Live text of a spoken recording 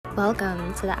Welcome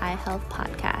to the iHealth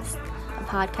Podcast, a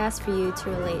podcast for you to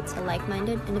relate to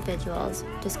like-minded individuals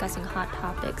discussing hot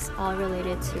topics all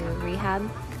related to rehab,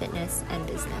 fitness, and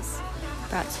business.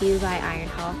 Brought to you by Iron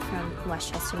Health from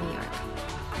Westchester, New York.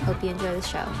 Hope you enjoy the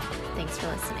show. Thanks for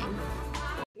listening.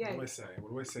 What do I say?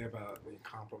 What do I say about the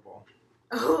incomparable?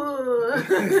 Oh.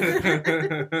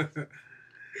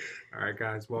 All right,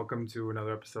 guys. Welcome to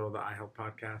another episode of the iHealth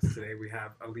Podcast. Today we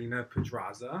have Alina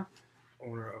Pedraza,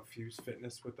 owner of Fuse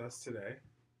Fitness, with us today.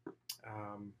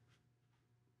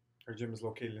 Her gym is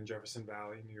located in Jefferson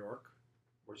Valley, New York,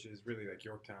 which is really like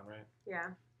Yorktown, right? Yeah.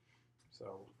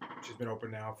 So she's been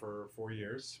open now for 4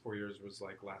 years. 4 years was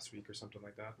like last week or something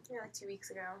like that. Yeah, like 2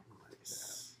 weeks ago.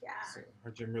 Yeah. So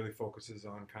her gym really focuses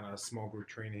on kind of small group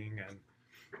training and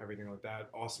everything like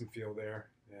that. Awesome feel there.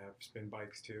 They have spin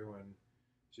bikes too, and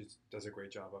she does a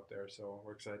great job up there. So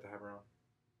we're excited to have her on.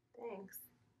 Thanks.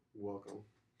 Welcome.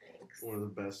 Thanks. One of the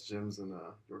best gyms in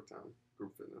Yorktown,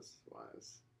 group fitness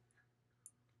wise.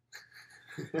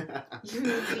 You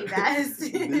mean the best.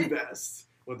 The best.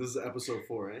 Well, this is episode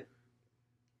 4, right?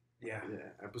 Yeah. Yeah,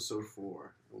 episode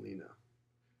 4, Alina.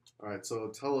 All right, so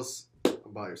tell us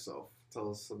about yourself. Tell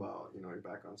us about, your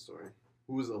background story.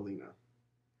 Who is Alina?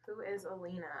 Who is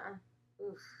Alina?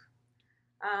 Oof.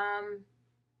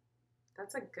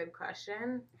 That's a good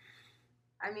question.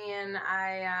 I mean,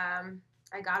 I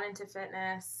got into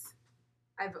fitness.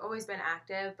 I've always been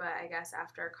active, but I guess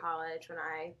after college when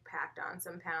I packed on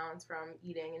some pounds from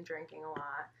eating and drinking a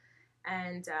lot.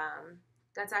 And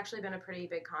that's actually been a pretty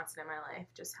big constant in my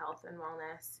life, just health and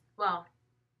wellness. Well,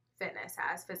 fitness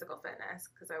has, physical fitness,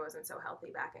 because I wasn't so healthy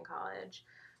back in college.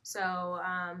 So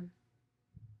I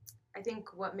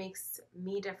think what makes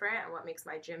me different and what makes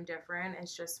my gym different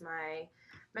is just my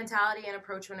mentality and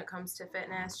approach when it comes to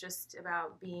fitness, just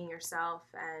about being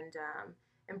yourself and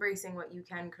embracing what you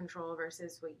can control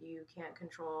versus what you can't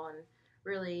control, and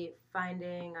really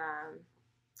finding,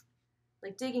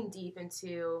 digging deep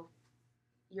into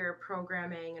your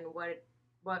programming and what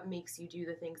makes you do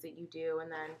the things that you do,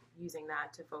 and then using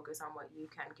that to focus on what you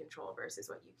can control versus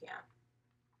what you can't.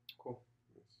 Cool.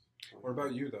 What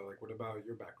about you though? What about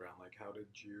your background? Where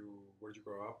did you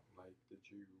grow up? Did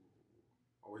you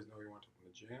always know you wanted to open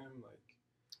a gym?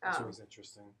 That's always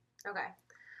interesting. Okay.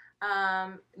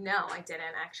 No, I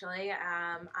didn't actually.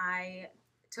 I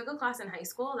took a class in high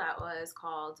school that was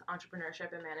called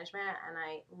Entrepreneurship and Management, and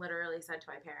I literally said to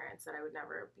my parents that I would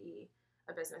never be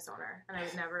a business owner, and I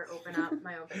would never open up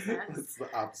my own business. It's the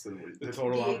opposite of what you did. The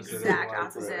total The opposite. exact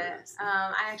opposite.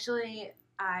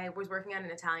 I was working at an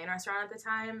Italian restaurant at the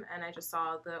time, and I just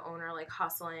saw the owner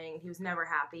hustling. He was never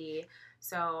happy,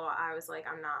 so I was like,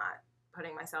 I'm not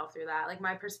putting myself through that.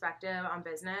 My perspective on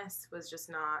business was just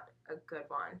not a good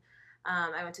one.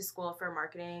 I went to school for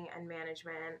marketing and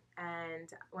management,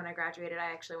 and when I graduated,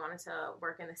 I actually wanted to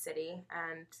work in the city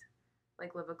and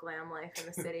live a glam life in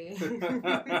the city.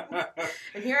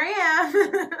 And here I am.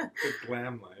 The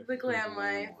glam life. The glam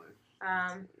life.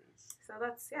 So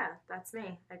that's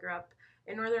me. I grew up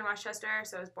in northern Westchester,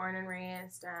 so I was born and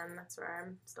raised, and that's where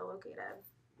I'm still located.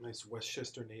 Nice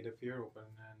Westchester native here,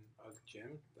 opening a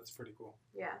gym. That's pretty cool.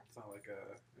 Yeah. It's not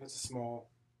it's a small,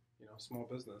 small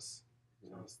business. So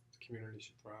the community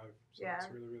should thrive. So Yeah. It's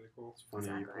really, really cool. It's funny,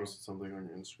 Exactly. You posted something on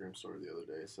your Instagram story the other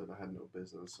day. Said I had no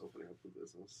business opening up the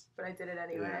business. But I did it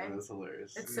anyway. Yeah, that's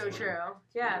hilarious. It's so true.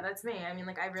 Yeah, that's me. I mean,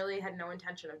 I really had no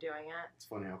intention of doing it. It's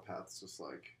funny how paths just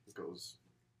goes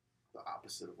the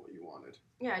opposite of what you wanted.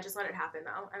 Yeah, I just let it happen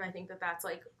though. And I think that that's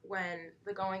when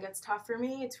the going gets tough for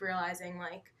me, it's realizing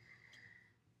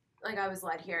I was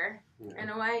led here in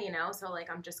a way, so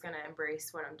I'm just going to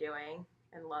embrace what I'm doing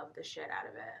and love the shit out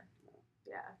of it.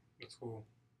 Yeah. That's cool.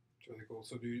 It's really cool.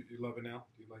 So do you love it now?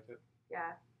 Do you like it?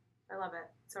 Yeah. I love it.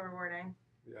 It's so rewarding.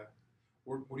 Yeah.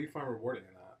 What do you find rewarding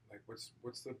in that?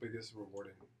 What's the biggest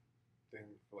rewarding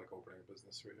thing for opening a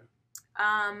business for you?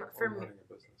 For or me, running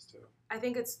a business too. I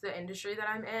think it's the industry that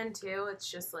I'm in too. It's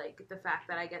just the fact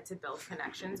that I get to build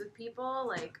connections with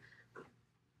people,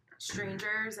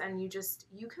 strangers, and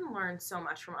you can learn so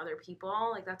much from other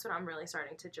people. That's what I'm really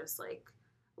starting to just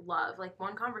love.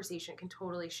 One conversation can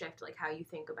totally shift how you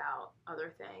think about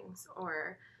other things,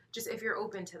 or just if you're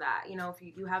open to that, if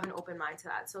you have an open mind to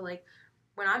that. So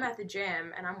when I'm at the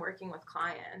gym and I'm working with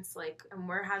clients, and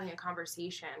we're having a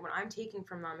conversation, what I'm taking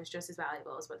from them is just as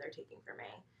valuable as what they're taking from me.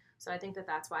 So I think that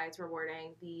that's why it's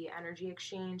rewarding, the energy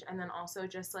exchange, and then also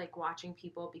just watching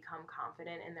people become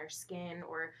confident in their skin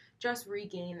or just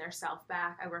regain their self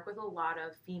back. I work with a lot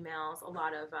of females, a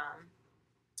lot of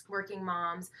working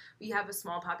moms. We have a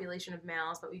small population of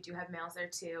males, but we do have males there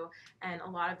too. And a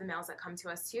lot of the males that come to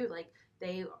us too,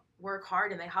 they work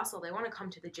hard and they hustle. They want to come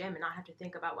to the gym and not have to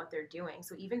think about what they're doing.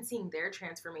 So even seeing their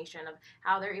transformation of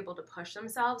how they're able to push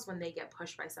themselves when they get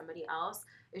pushed by somebody else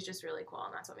is just really cool,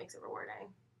 and that's what makes it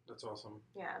rewarding. That's awesome.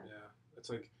 Yeah. It's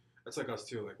like us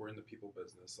too. Like, we're in the people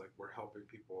business. Like, we're helping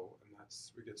people, and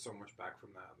we get so much back from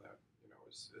that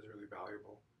is really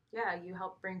valuable. Yeah, you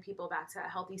help bring people back to a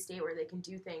healthy state where they can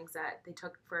do things that they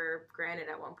took for granted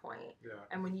at one point. Yeah.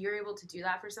 And when you're able to do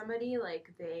that for somebody,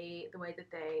 like the way that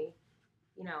they,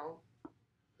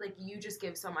 like, you just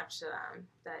give so much to them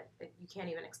that you can't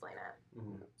even explain it.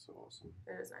 Mm-hmm. Yeah, so awesome.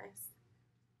 It is nice.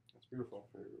 That's beautiful.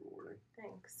 Very rewarding.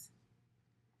 Thanks.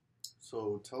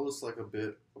 So tell us like a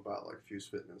bit about like Fuse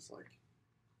Fitness. Like,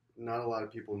 not a lot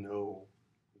of people know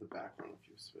the background of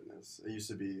Fuse Fitness. It used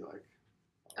to be like.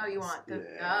 Oh, you want the?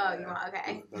 Yeah, you want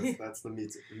okay. That's the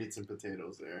meats and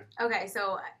potatoes there. Okay,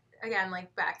 so again,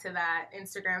 like back to that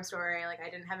Instagram story. Like, I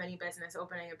didn't have any business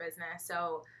opening a business,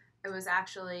 so it was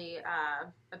actually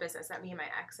a business that me and my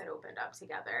ex had opened up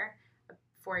together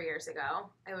 4 years ago.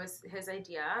 It was his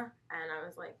idea, and I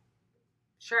was like,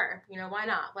 sure, why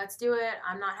not? Let's do it.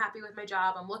 I'm not happy with my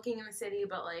job. I'm looking in the city,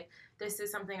 but like, this is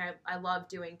something I love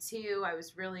doing too. I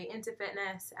was really into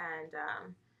fitness, and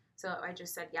so I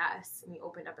just said yes. And we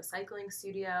opened up a cycling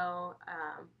studio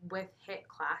with HIIT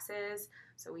classes.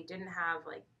 So we didn't have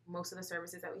like most of the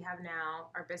services that we have now.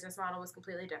 Our business model was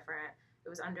completely different. It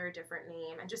was under a different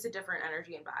name and just a different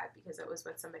energy and vibe, because it was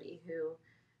with somebody who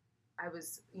I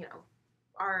was,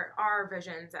 our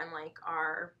visions and like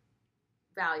our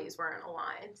values weren't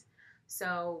aligned.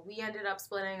 So we ended up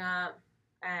splitting up,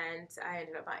 and I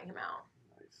ended up buying him out.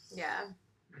 Nice. Yeah.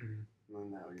 Well,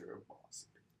 now you're a boss.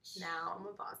 Now I'm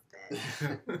a boss bitch.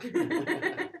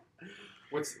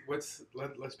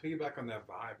 Let's piggyback on that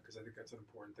vibe, because I think that's an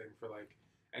important thing for like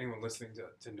anyone listening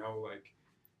to know, like,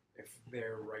 if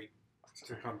they're right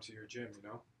to come to your gym.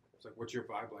 It's like, what's your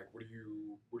vibe like? What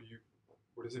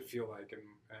does it feel like?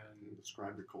 And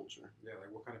describe your culture. Yeah,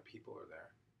 like, what kind of people are there?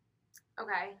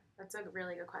 Okay, that's a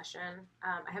really good question.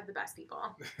 I have the best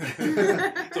people. So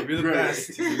if you're the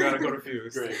best, you gotta go to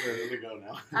Fuse. Great, there we go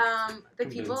now. The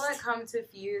people that come to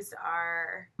Fuse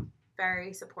are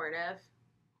very supportive,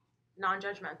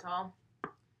 non-judgmental.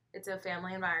 It's a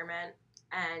family environment,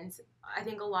 and I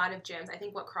think a lot of gyms, I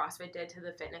think what CrossFit did to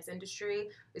the fitness industry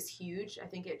was huge. I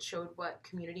think it showed what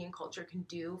community and culture can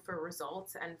do for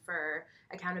results and for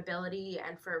accountability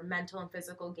and for mental and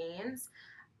physical gains.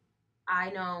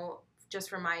 I know just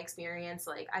from my experience,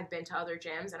 like, I've been to other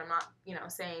gyms, and I'm not,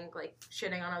 saying like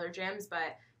shitting on other gyms,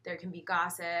 but there can be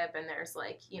gossip, and there's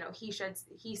like, he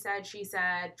said, she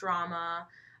said, drama.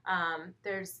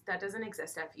 That doesn't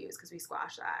exist at Fuse, because we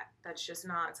squash that. That's just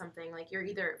not something, like, you're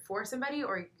either for somebody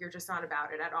or you're just not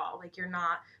about it at all. Like, you're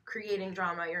not creating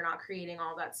drama, you're not creating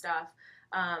all that stuff.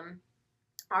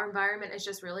 Our environment is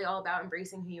just really all about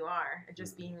embracing who you are and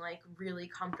just being like really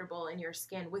comfortable in your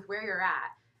skin with where you're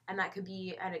at. And that could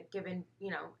be at a given,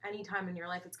 any time in your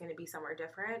life, it's going to be somewhere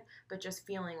different, but just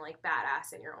feeling like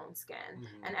badass in your own skin.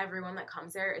 Mm-hmm. And everyone that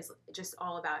comes there is just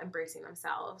all about embracing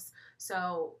themselves.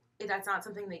 So that's not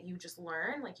something that you just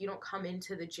learn. Like, you don't come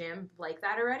into the gym like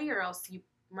that already, or else you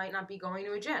might not be going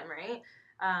to a gym, right?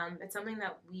 It's something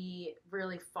that we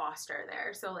really foster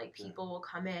there. So like, people will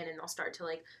come in and they'll start to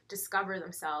like discover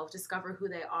themselves, discover who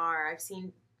they are. I've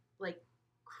seen like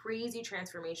crazy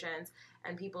transformations,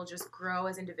 and people just grow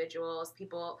as individuals,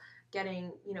 people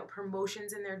getting,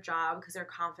 promotions in their job because their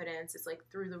confidence is like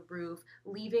through the roof,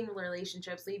 leaving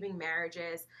relationships, leaving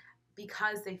marriages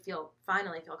because they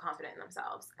finally feel confident in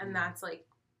themselves. And that's like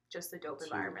just the dope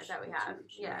environment that we have.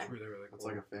 Yeah. It's really, really cool. It's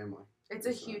like a family. It's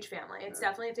a huge family. It's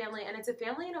definitely a family, and it's a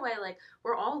family in a way, like,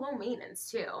 we're all low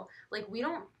maintenance too. Like, we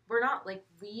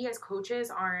as coaches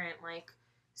aren't like,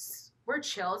 we're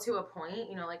chill to a point,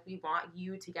 like, we want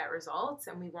you to get results,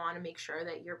 and we want to make sure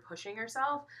that you're pushing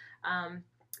yourself.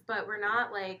 But we're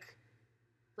not like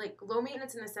low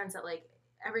maintenance in the sense that like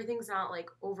everything's not like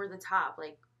over the top.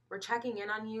 Like, we're checking in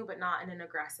on you, but not in an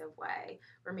aggressive way.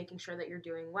 We're making sure that you're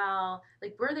doing well.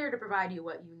 Like, we're there to provide you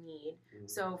what you need. Mm-hmm.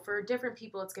 So for different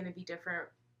people, it's going to be different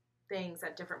things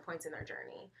at different points in their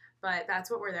journey. But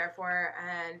that's what we're there for,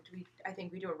 and I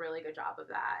think we do a really good job of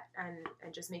that, and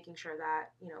just making sure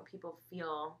that, people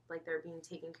feel like they're being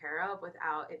taken care of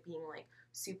without it being like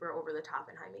super over the top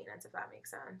and high maintenance, if that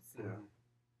makes sense. Yeah,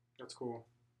 that's cool.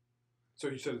 So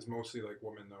you said it's mostly like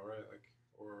women though, right? Like,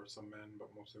 or some men, but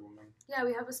mostly women. Yeah,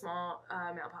 we have a small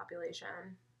male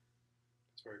population.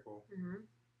 That's very cool. Mm-hmm.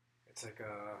 It's like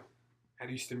how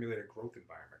do you stimulate a growth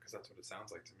environment? Because that's what it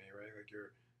sounds like to me, right? Like,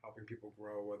 you're helping people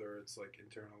grow, whether it's like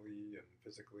internally and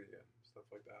physically and stuff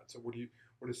like that. So what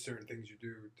are certain things you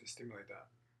do to stimulate that?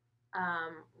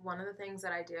 One of the things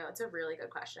that I do, it's a really good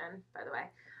question, by the way.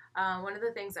 One of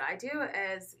the things that I do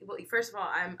is, well, first of all,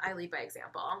 I lead by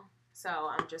example. So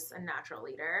I'm just a natural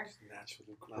leader. Natural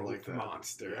I growth like that.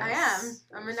 monster. I am.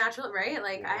 I'm a natural, right?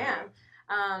 Like, I Yeah.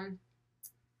 am.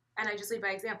 And I just lead by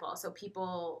example. So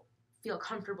people feel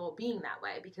comfortable being that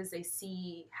way because they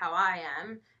see how I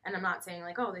am. And I'm not saying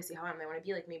like, oh, they see how I am, they want to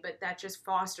be like me, but that just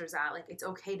fosters that. Like, it's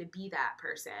okay to be that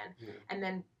person. Yeah.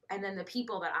 And then the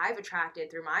people that I've attracted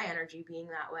through my energy being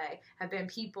that way have been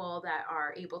people that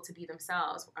are able to be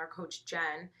themselves. Our coach,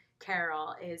 Jen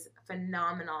Carroll, is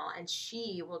phenomenal. And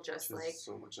she will just She has like,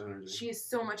 so much energy. she has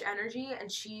so much energy and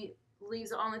she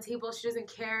leaves it on the table. She doesn't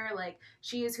care. Like,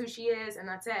 she is who she is and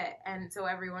that's it. And so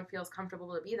everyone feels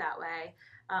comfortable to be that way.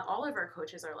 All of our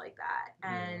coaches are like that.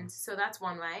 And so that's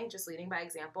one way, just leading by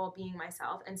example, being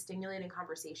myself and stimulating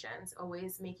conversations,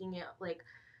 always making it like,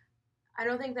 I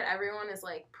don't think that everyone is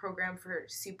like programmed for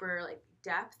super like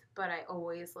depth, but I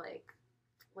always like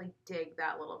dig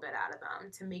that little bit out of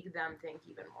them to make them think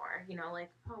even more, you know,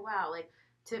 like, oh wow, like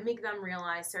to make them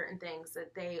realize certain things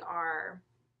that they are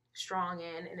strong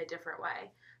in a different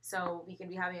way. So we can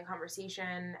be having a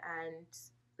conversation, and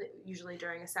usually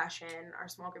during a session, our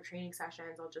small group training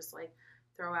sessions, I'll just like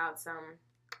throw out some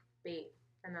bait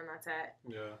and then that's it.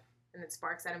 Yeah. And it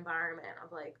sparks that environment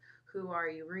of like, who are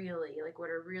you really? Like,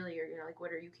 what are really your, you know, like,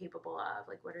 what are you capable of?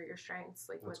 Like, what are your strengths?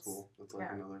 Like, That's what's cool. That's like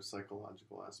yeah. another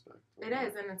psychological aspect. of It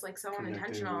is, and it's like so connecting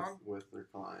unintentional. with their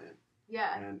client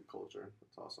Yeah. and culture.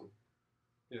 That's awesome.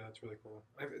 Yeah, that's really cool.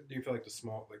 Do you feel like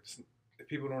if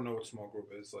people don't know what small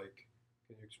group is, like,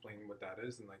 can you explain what that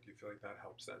is? And like, do you feel like that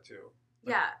helps that too?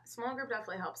 Like, Yeah, small group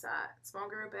definitely helps that. Small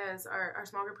group is our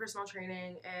small group personal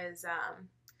training is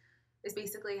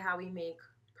basically how we make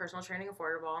personal training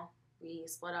affordable. We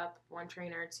split up one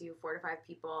trainer to 4 to 5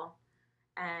 people,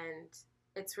 and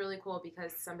it's really cool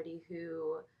because somebody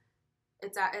who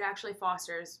it actually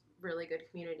fosters really good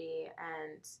community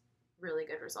and really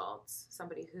good results.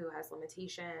 Somebody who has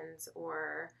limitations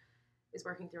or is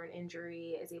working through an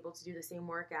injury is able to do the same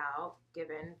workout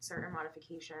given certain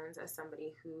modifications as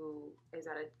somebody who is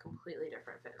at a completely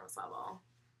different fitness level.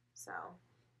 So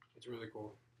it's really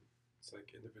cool. It's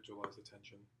like individualized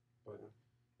attention, but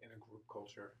in a group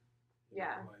culture. You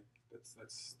yeah, know, like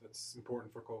that's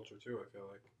important for culture too. I feel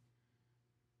like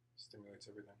stimulates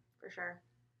everything. for sure.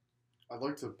 I'd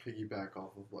like to piggyback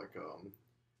off of like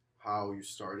how you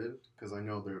started, because I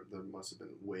know there must have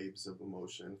been waves of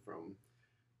emotion from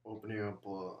opening up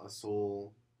a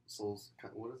soul's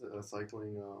what is it, a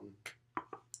cycling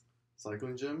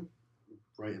gym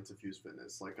right into Fuse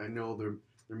Fitness. Like, I know there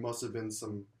must have been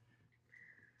some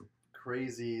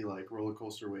crazy like roller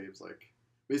coaster waves. Like,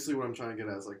 basically what I'm trying to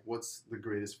get at is like, what's the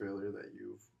greatest failure that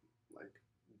you've like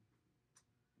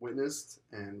witnessed,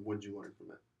 and what did you learn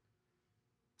from it?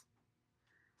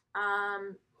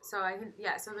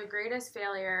 So the greatest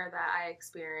failure that I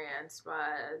experienced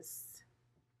was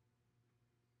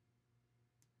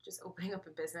just opening up a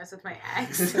business with my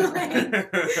ex. That's Oh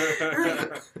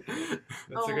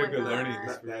like my a good God. learning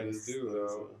That experience too,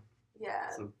 though. Yeah.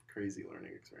 It's a crazy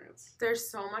learning experience. There's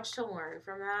so much to learn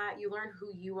from that. You learn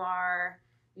who you are.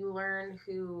 You learn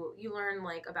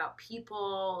like about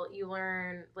people. You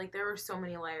learn like there were so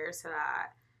many layers to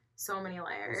that. So many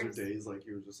layers. Was there days like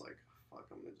you were just like, fuck,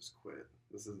 I'm gonna just quit.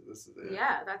 This is it.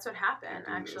 Yeah, that's what happened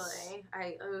Can't do this.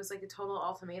 actually. It was like a total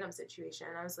ultimatum situation.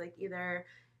 I was like, either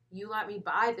you let me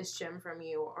buy this gym from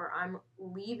you or I'm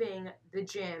leaving the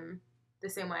gym the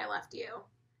same way I left you.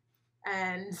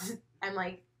 And I'm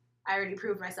like, I already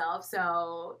proved myself,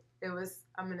 so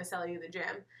I'm gonna sell you the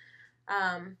gym.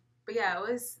 But yeah,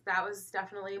 that was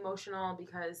definitely emotional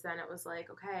because then it was like,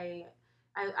 okay,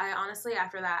 I honestly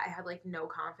after that I had like no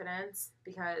confidence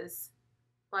because,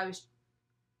 well,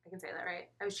 I can say that, right?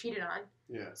 I was cheated on.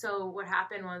 Yeah. So what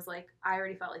happened was like I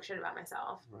already felt like shit about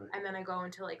myself. Right. And then I go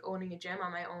into like owning a gym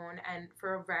on my own, and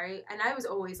and I was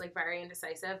always like very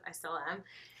indecisive. I still am.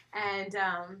 And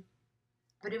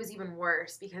but it was even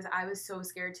worse because I was so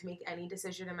scared to make any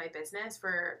decision in my business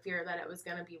for fear that it was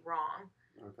going to be wrong.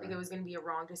 Okay. Like it was going to be a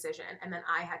wrong decision, and then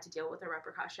I had to deal with the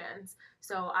repercussions.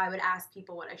 So I would ask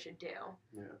people what I should do.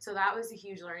 Yeah. So that was a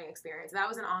huge learning experience. That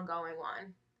was an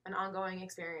ongoing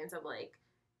experience of like,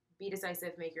 be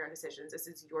decisive, make your own decisions. This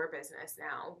is your business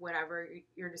now. Whatever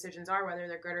your decisions are, whether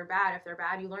they're good or bad, if they're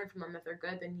bad, you learn from them. If they're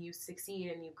good, then you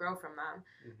succeed and you grow from them.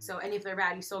 Mm-hmm. So, and if they're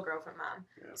bad, you still grow from them.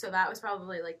 Yeah. So that was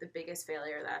probably like the biggest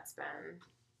failure that's been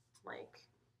like.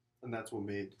 And that's what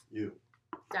made you.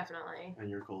 Definitely. And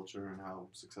your culture and how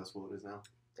successful it is now.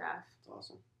 It's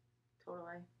awesome.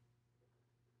 Totally.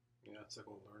 Yeah, it's like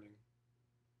all learning.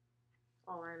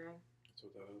 All learning. That's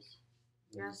what that is.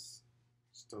 Yeah.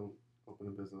 Just don't open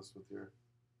a business with your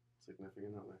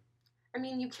significant other. I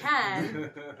mean, you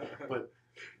can. But,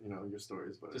 your story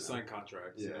is better. Just sign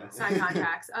contracts. Yeah. Sign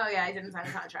contracts. Oh, yeah, I didn't sign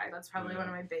a contract. That's probably one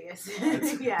of my biggest.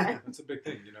 Yeah. That's a big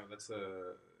thing. That's and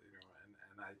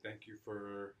I thank you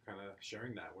for kind of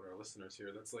sharing that with our listeners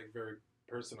here. That's like very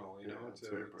personal, it's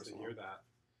very personal. to hear that.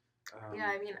 Yeah,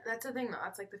 I mean, that's the thing though.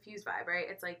 That's like the Fuse vibe, right?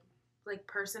 It's like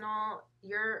personal.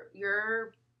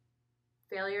 Your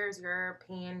failures, your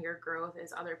pain, your growth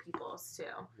is other people's too.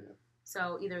 Yeah.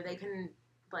 So either they can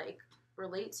like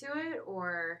relate to it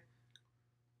or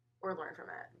learn from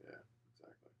it. Yeah,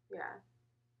 exactly. Yeah.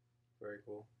 Very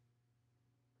cool.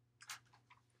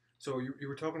 So you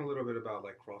were talking a little bit about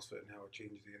like CrossFit and how it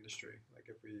changed the industry. Like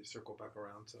if we circle back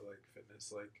around to like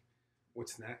fitness, like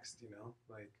what's next?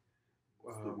 Like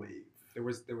What's the wave? There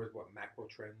was what, macro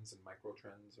trends and micro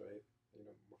trends, right?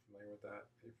 We're familiar with that.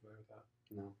 Are you familiar with that?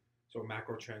 No. So a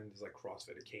macro trend is like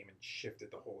CrossFit. It came and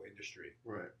shifted the whole industry.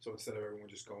 Right. So instead of everyone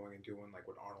just going and doing like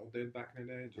what Arnold did back in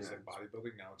the day, just like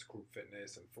bodybuilding, now it's group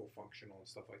fitness and full functional and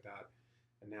stuff like that.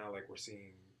 And now like we're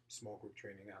seeing small group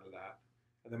training out of that.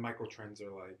 And then micro trends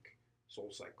are like Soul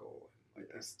Cycle and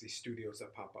like these studios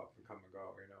that pop up and come and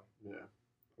go, Yeah.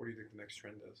 What do you think the next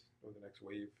trend is or the next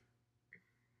wave?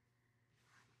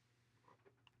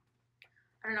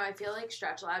 I don't know. I feel like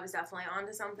Stretch Lab is definitely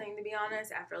onto something, to be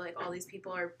honest, after like all these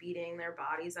people are beating their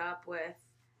bodies up with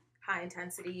high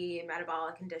intensity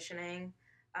metabolic conditioning.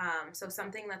 So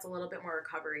something that's a little bit more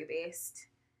recovery based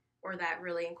or that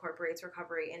really incorporates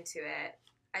recovery into it.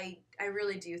 I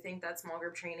really do think that small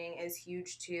group training is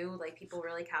huge too. Like people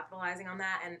really capitalizing on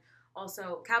that and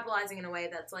also capitalizing in a way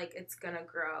that's like it's gonna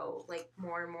grow like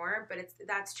more and more. But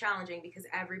that's challenging because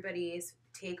everybody's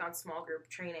take on small group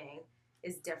training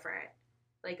is different.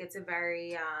 Like it's a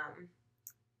very,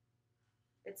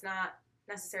 it's not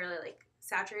necessarily like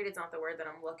saturated. It's not the word that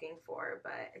I'm looking for,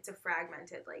 but it's a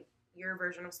fragmented, like your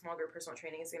version of small group personal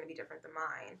training is going to be different than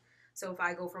mine. So if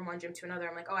I go from one gym to another,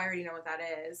 I'm like, oh, I already know what that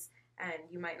is. And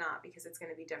you might not because it's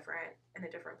going to be different in a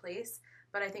different place.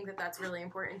 But I think that that's really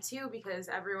important too because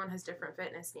everyone has different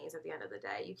fitness needs at the end of the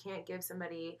day. You can't give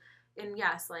somebody, and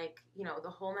yes, like, the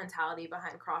whole mentality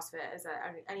behind CrossFit is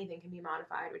that anything can be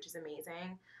modified, which is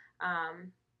amazing.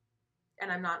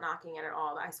 And I'm not knocking it at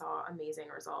all. I saw amazing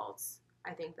results.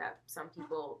 I think that some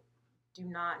people do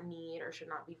not need or should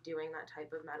not be doing that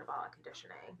type of metabolic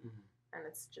conditioning. Mm-hmm. And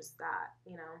it's just that,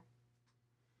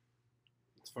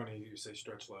 It's funny you say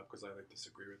Stretch Lab because I like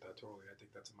disagree with that totally. I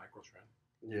think that's a micro trend.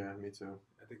 Yeah, me too.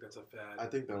 I think that's a fad. I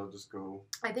think that'll just go.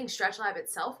 I think Stretch Lab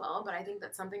itself will, but I think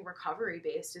that something recovery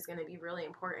based is going to be really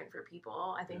important for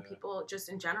people. I think people just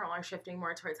in general are shifting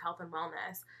more towards health and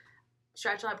wellness.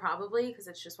 Stretch Lab probably because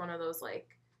it's just one of those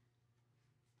like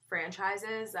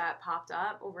franchises that popped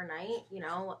up overnight,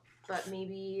 but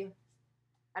maybe,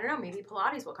 I don't know, maybe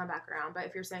Pilates will come back around. But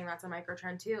if you're saying that's a micro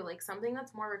trend too, like something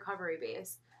that's more recovery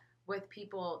based with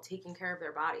people taking care of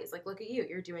their bodies. Like look at you,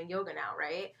 you're doing yoga now,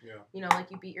 right? Yeah.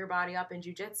 Like you beat your body up in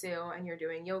jiu-jitsu and you're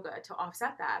doing yoga to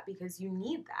offset that because you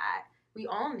need that. We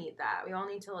all need that. We all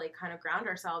need to like kind of ground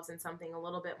ourselves in something a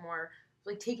little bit more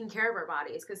like taking care of our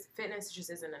bodies because fitness just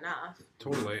isn't enough.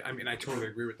 Totally. I mean, I totally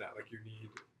agree with that. Like you need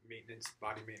maintenance,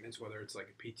 body maintenance, whether it's like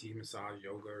a PT, massage,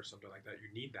 yoga, or something like that.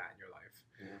 You need that in your life.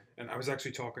 Yeah. And I was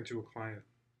actually talking to a client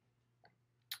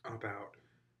about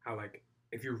how like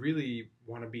if you really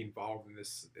want to be involved in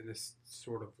this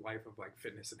sort of life of like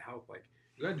fitness and health, like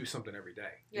you gotta do something every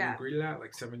day. Do you agree to that?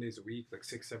 Like 7 days a week, like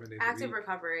 6-7 days a week. Active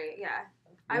recovery, yeah.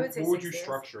 I would say. What would 6 you days.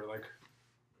 structure? Like,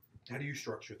 how do you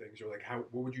structure things? Or like,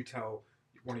 what would you tell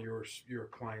one of your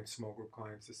clients, small group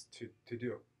clients, to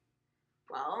do?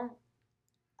 Well,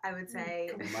 I would say.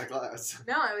 Come in my class.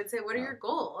 No, I would say, what are your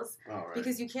goals? Oh, right.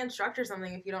 Because you can't structure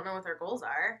something if you don't know what their goals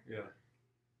are. Yeah.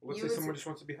 Well, let's say someone just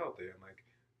wants to be healthy and like.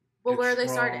 Well, where are they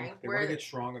strong. starting? They want to get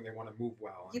strong and they want to move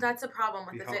well. That's a problem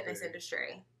with the healthy. fitness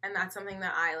industry, and that's something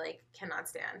that I cannot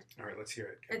stand. All right, let's hear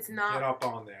it. It's not. Get up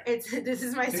on there. This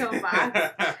is my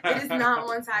soapbox. It is not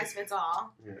one size fits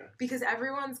all. Yeah. Because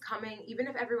everyone's coming, even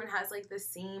if everyone has the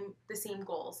same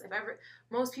goals.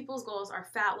 Most people's goals are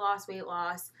fat loss, weight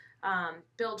loss,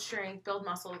 build strength, build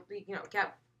muscle,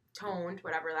 get toned,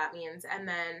 whatever that means, and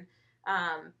then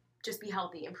just be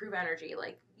healthy, improve energy.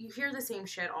 Like you hear the same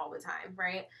shit all the time,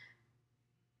 right?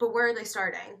 But where are they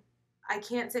starting? I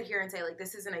can't sit here and say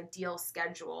this is an ideal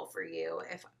schedule for you.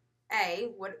 If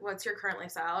what's your current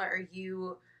lifestyle? Are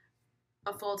you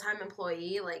a full-time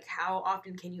employee? How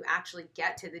often can you actually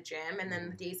get to the gym? And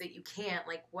then the days that you can't,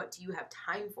 what do you have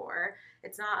time for?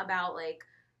 It's not about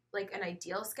like an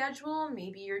ideal schedule,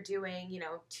 maybe you're doing,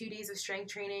 2 days of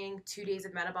strength training, 2 days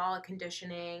of metabolic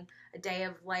conditioning, a day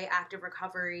of light active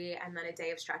recovery, and then a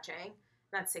day of stretching.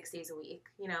 That's 6 days a week,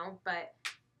 but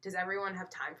does everyone have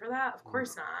time for that? Of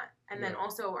course not. And then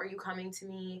also, are you coming to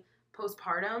me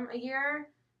postpartum a year,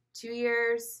 2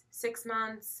 years, 6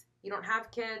 months? You don't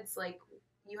have kids, like,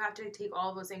 you have to take all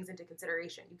of those things into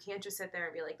consideration. You can't just sit there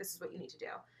and be like, this is what you need to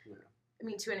do. Yeah. I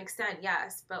mean, to an extent,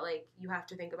 yes, but, like, you have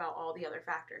to think about all the other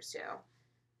factors, too.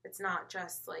 It's not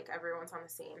just, like, everyone's on the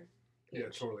same page. Yeah,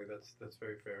 totally. That's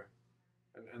very fair.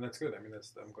 And that's good. I mean,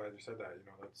 I'm glad you said that.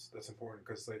 That's important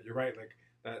because, like, you're right. Like,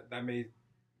 that may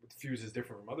Fuse is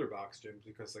different from other box gyms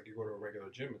because, like, you go to a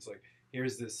regular gym, it's like,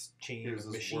 here's this chain of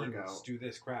machines, workout. Do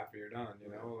this crap, and you're done.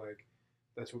 You know, like,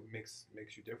 that's what makes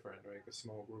you different, right? A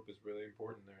small group is really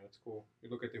important there. That's cool. You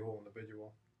look at the whole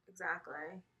individual.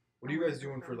 Exactly. What are you guys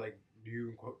doing for, like, do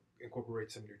you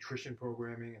incorporate some nutrition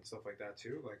programming and stuff like that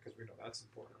too? Like, because we know that's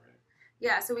important, right?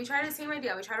 Yeah, so we try the same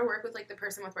idea. We try to work with, like, the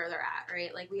person with where they're at,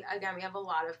 right? Like, we have a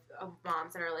lot of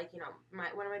moms that are like,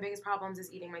 one of my biggest problems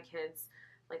is eating my kids,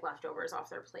 like, leftovers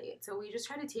off their plate. So we just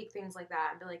try to take things like that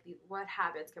and be like, what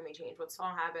habits can we change? What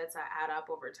small habits that add up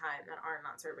over time that are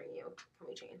not serving you can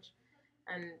we change?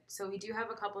 And so we do have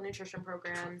a couple nutrition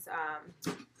programs.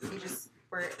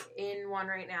 We're in one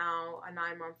right now, a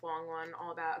 9-month-long one,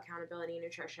 all about accountability and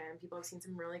nutrition. People have seen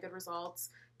some really good results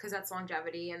because that's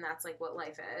longevity and that's, like, what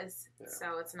life is. Yeah.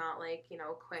 So it's not like,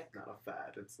 quick. Not a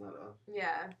fad. It's not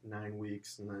a 9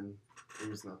 weeks and then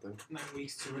lose nothing. 9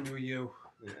 weeks to renew you.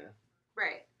 Yeah.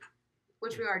 Right.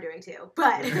 Which we are doing too,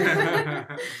 but. Is that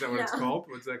what it's called?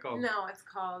 What's that called? No, it's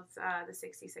called the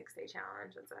 66-day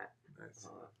challenge. That's it. Nice.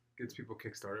 Gets people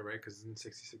kickstarted, right? Because in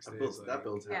 66 days, that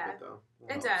builds habit, though.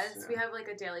 It does. Yeah. We have, like,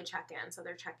 a daily check-in, so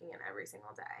they're checking in every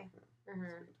single day. Yeah.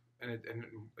 Mm-hmm. And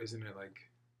isn't it like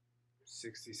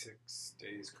 66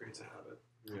 days creates a habit?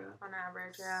 Yeah. On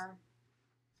average, yeah.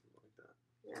 Something like that.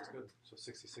 Yeah. That's good. So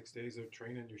 66 days of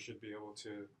training, you should be able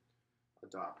to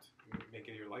adopt, make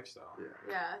it your lifestyle.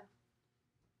 Yeah.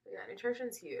 Yeah,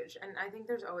 nutrition's huge, and I think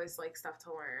there's always, like, stuff to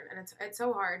learn, and it's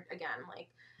so hard. Again, like,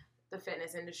 the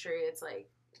fitness industry, it's like,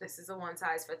 this is a one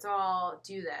size fits all.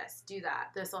 Do this, do that.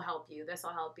 This will help you. This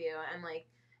will help you, and, like,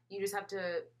 you just have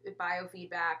to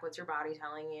biofeedback. What's your body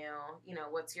telling you?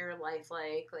 What's your life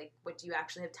like? Like, what do you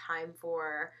actually have time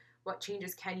for? What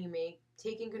changes can you make?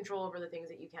 Taking control over the things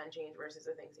that you can change versus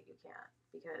the things that you can't.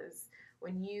 Because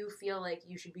when you feel like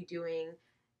you should be doing,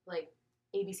 like,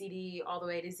 A, B, C, D all the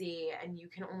way to Z, and you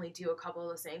can only do a couple of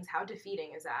those things, how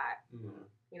defeating is that? Mm-hmm.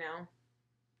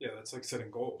 Yeah, that's like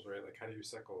setting goals, right? Like, how do you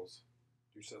set goals?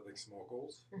 Do you set, like, small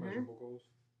goals, measurable goals?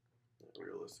 Yeah,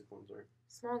 realistic ones are.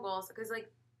 Small goals, because, like,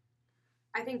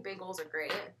 I think big goals are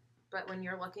great, but when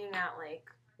you're looking at, like,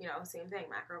 same thing,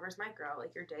 macro versus micro,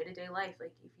 like, your day-to-day life,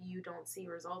 like, if you don't see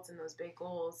results in those big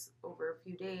goals over a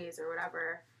few days or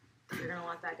whatever, you're going to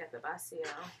let that get the best of you.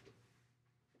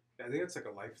 Yeah, I think it's, like,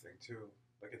 a life thing, too.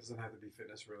 Like, it doesn't have to be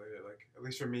fitness related. Like, at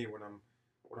least for me, when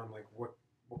I'm like, what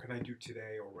can I do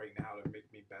today or right now to make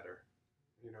me better,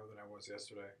 than I was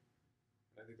yesterday?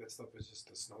 And I think that stuff is just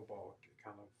a snowball. It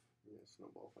kind of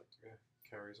snowball effect. Yeah,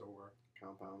 carries over.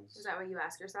 Compounds. Is that what you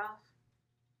ask yourself?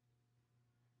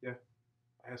 Yeah,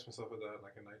 I ask myself that,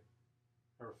 like, at night.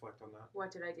 I reflect on that.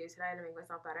 What did I do today to make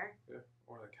myself better? Yeah,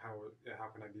 or, like, how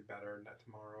can I be better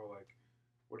tomorrow? Like,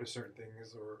 what are certain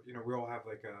things? Or, we all have,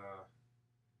 like,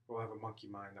 we'll have a monkey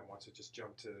mind that wants to just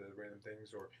jump to random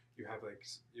things, or you have like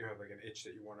an itch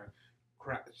that you want to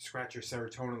scratch your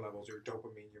serotonin levels or your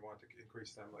dopamine. You want to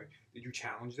increase them. Like, did you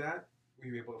challenge that? Were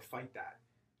you able to fight that?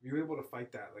 Were you able to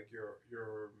fight that? Like,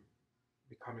 you're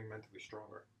becoming mentally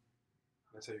stronger.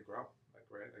 That's how you grow. Like,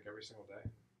 right? Like, every single day.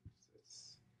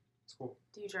 It's cool.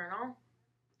 Do you journal?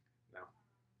 No.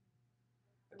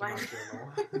 Why?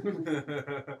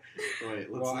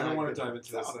 Wait, well, I don't want to dive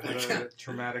into this. I had a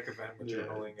traumatic event with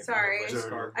journaling. And sorry.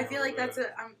 I feel like that's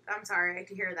I'm sorry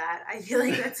to hear that. I feel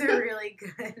like that's a really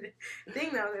good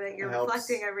thing, though, that you're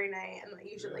reflecting every night, and, like,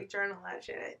 you should like journal that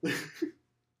shit.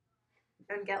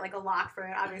 And get, like, a lock for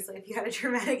it, obviously, if you had a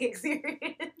traumatic experience.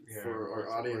 Yeah, for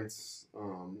our audience,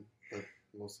 that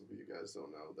most of you guys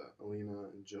don't know, that Alina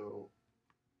and Joe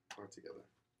are together.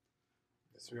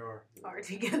 Yes, we are. Are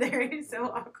together. It's so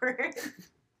awkward.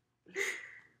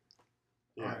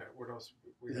 Yeah. All right, what else?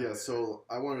 So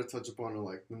I wanted to touch upon,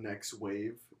 like, the next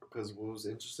wave, because what was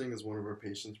interesting is one of our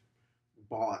patients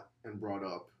bought and brought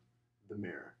up the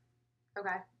mirror.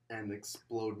 Okay. And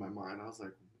exploded my mind. I was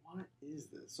like, what is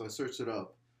this? So I searched it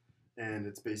up, and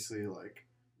it's basically like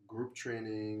group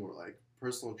training or, like,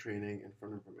 personal training in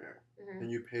front of a mirror. Mm-hmm.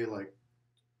 And you pay, like,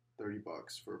 $30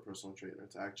 for a personal trainer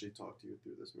to actually talk to you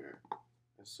through this mirror.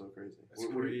 That's so crazy. It's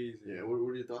crazy. Yeah, what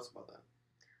are your thoughts about that?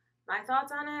 My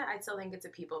thoughts on it, I still think it's a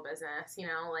people business, you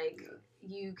know, like Yeah.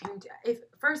 you can,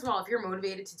 first of all, if you're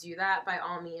motivated to do that, by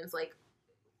all means, like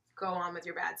go on with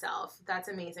your bad self. That's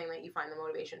amazing that you find the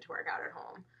motivation to work out at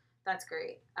home. That's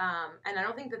great. And I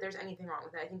don't think that there's anything wrong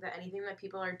with it. I think that anything that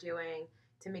people are doing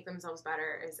to make themselves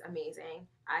better is amazing.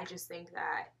 I just think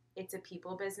that it's a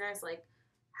people business. Like,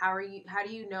 how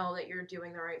do you know that you're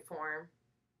doing the right form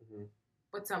Mm-hmm.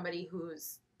 with somebody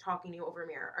who's talking to you over a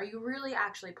mirror? Are you really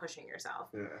actually pushing yourself?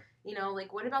 Yeah. You know,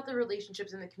 like, what about the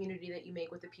relationships in the community that you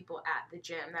make with the people at the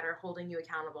gym that are holding you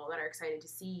accountable, that are excited to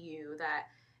see you, that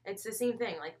it's the same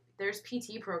thing. Like, there's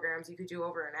PT programs you could do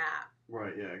over an app.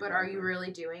 Right, yeah. But are you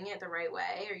really doing it the right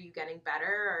way? Are you getting better?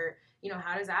 Or, you know,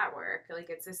 how does that work?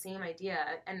 Like, it's the same idea.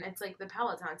 And it's like the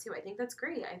Peloton, too. I think that's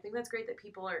great. I think that's great that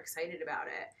people are excited about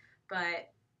it.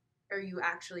 But are you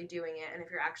actually doing it? And if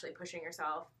you're actually pushing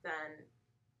yourself, then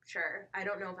sure. I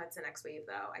don't know if that's the next wave,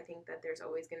 though. I think that there's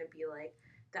always going to be, like,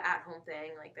 the at-home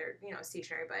thing. Like, there, you know,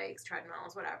 stationary bikes,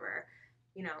 treadmills, whatever.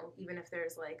 You know, even if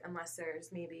there's, like, unless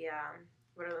there's maybe,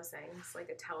 what are those things? Like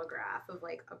a telegraph of,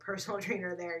 like, a personal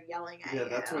trainer there yelling at you. Yeah,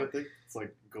 that's what I think. It's,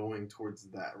 like, going towards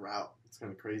that route. It's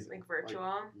kind of crazy. Like virtual?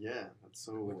 Like, yeah, that's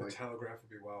so, Like, like... the telegraph would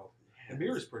be wild. Yeah, The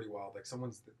mirror's pretty wild. Like,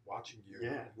 someone's watching you.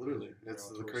 Yeah, literally. You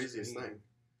That's know, the through a craziest screen. thing.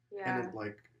 Yeah. And it,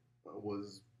 like,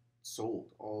 was sold.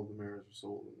 All the mirrors were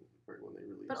sold right when they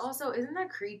released. But also, isn't that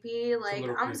creepy? It's a Like,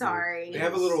 little I'm creepy. sorry. They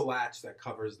have a little latch that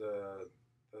covers the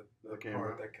camera.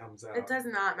 part that comes out. It does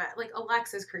not matter. Like,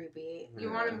 Alexa's creepy.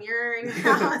 You want a Yeah. mirror in your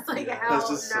house? Like, Yeah. hell That's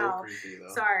just no. so creepy,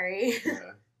 though. Sorry.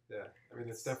 Yeah. Yeah, I mean,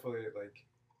 it's definitely like,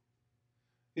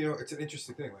 you know, it's an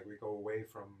interesting thing. Like, we go away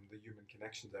from the human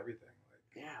connection to everything.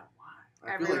 Like, Yeah,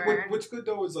 why? I feel Everywhere. like what's good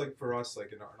though is like for us,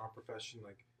 like in our profession,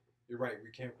 like you're right,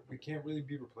 we can't really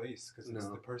be replaced because it's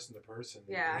No. the person to person,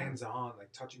 Yeah. hands on,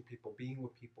 like touching people, being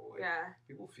with people. Like, Yeah.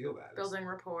 people feel that. It's- Building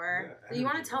rapport. Yeah, You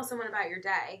want to energy, tell like- someone about your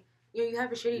day. You know, you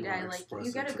have a shitty you day. wanna Like, express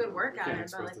you get it a to good them. workout You in,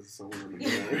 can't but, express like, it to someone in the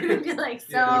you'd day. be like, so,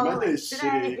 Yeah, Like, my day is today.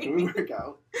 shitty. Can we work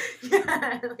out?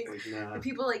 Yeah. Like, Like, nah. the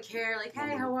people, like, care. Like, I'm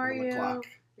hey, on how the- are I'm on the you? clock.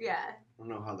 Yeah. I don't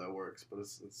know how that works, but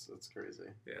it's crazy.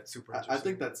 Yeah, it's super I interesting.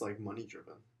 think that's like money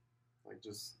driven. Like,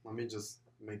 just let me just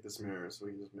make this mirror so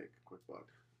we can just make a quick buck.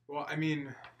 Well, I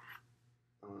mean,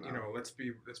 I don't know. you know, let's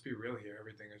be real here.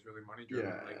 Everything is really money driven.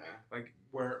 Yeah. Like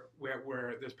where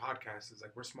there's podcasts, is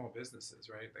like we're small businesses,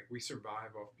 right? Like we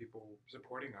survive off people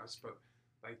supporting us, but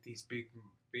like these big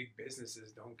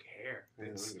businesses don't care. Yeah, I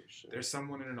don't It's, give a shit. there's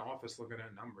someone in an office looking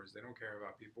at numbers. They don't care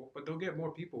about people, but they'll get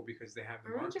more people because they have the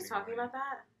Were we marketing just talking money. about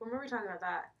that? When were we talking about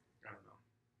that? I don't know,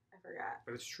 I forgot.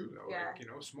 but it's true though. Yeah. Like, you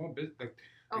know, small business, like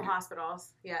Oh, Like-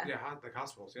 hospitals. Yeah. like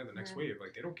hospitals. Yeah, the next Mhm. wave,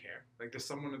 like they don't care. Like there's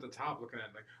someone at the top looking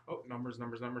at like, oh, numbers,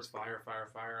 fire.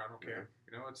 I don't care.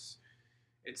 You know, it's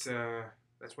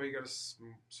that's why you got to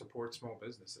support small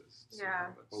businesses. So, Yeah.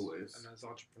 that's- Always. And as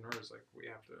entrepreneurs, like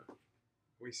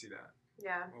we see that.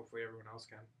 Yeah. Hopefully, everyone else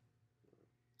can.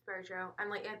 Very true. And,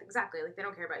 like, yeah, exactly. Like, they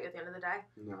don't care about you at the end of the day.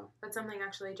 No. That's something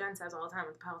actually Jen says all the time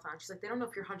with the Peloton. She's like, they don't know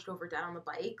if you're hunched over dead on the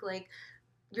bike. Like,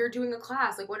 you're doing a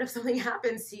class. Like, what if something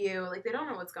happens to you? Like, they don't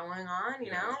know what's going on, you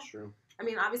Yeah, know? That's true. I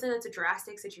mean, obviously that's a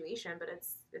drastic situation, but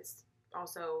it's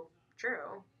also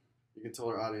true. You can tell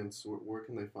our audience where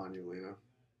can they find you, Lena?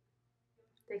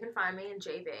 They can find me in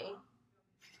JB.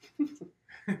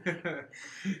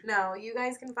 No, you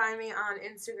guys can find me on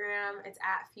Instagram. It's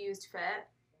at Fused Fit,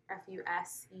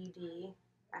 FUSEDFIT.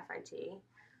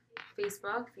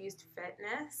 Facebook, Fused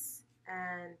Fitness.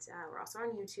 And we're also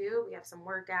on YouTube. We have some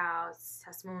workouts,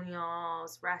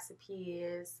 testimonials,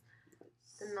 recipes,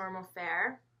 the normal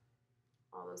fare.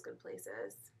 All those good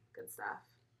places. Good stuff.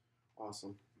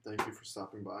 Awesome. Thank you for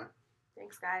stopping by.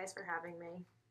 Thanks, guys, for having me.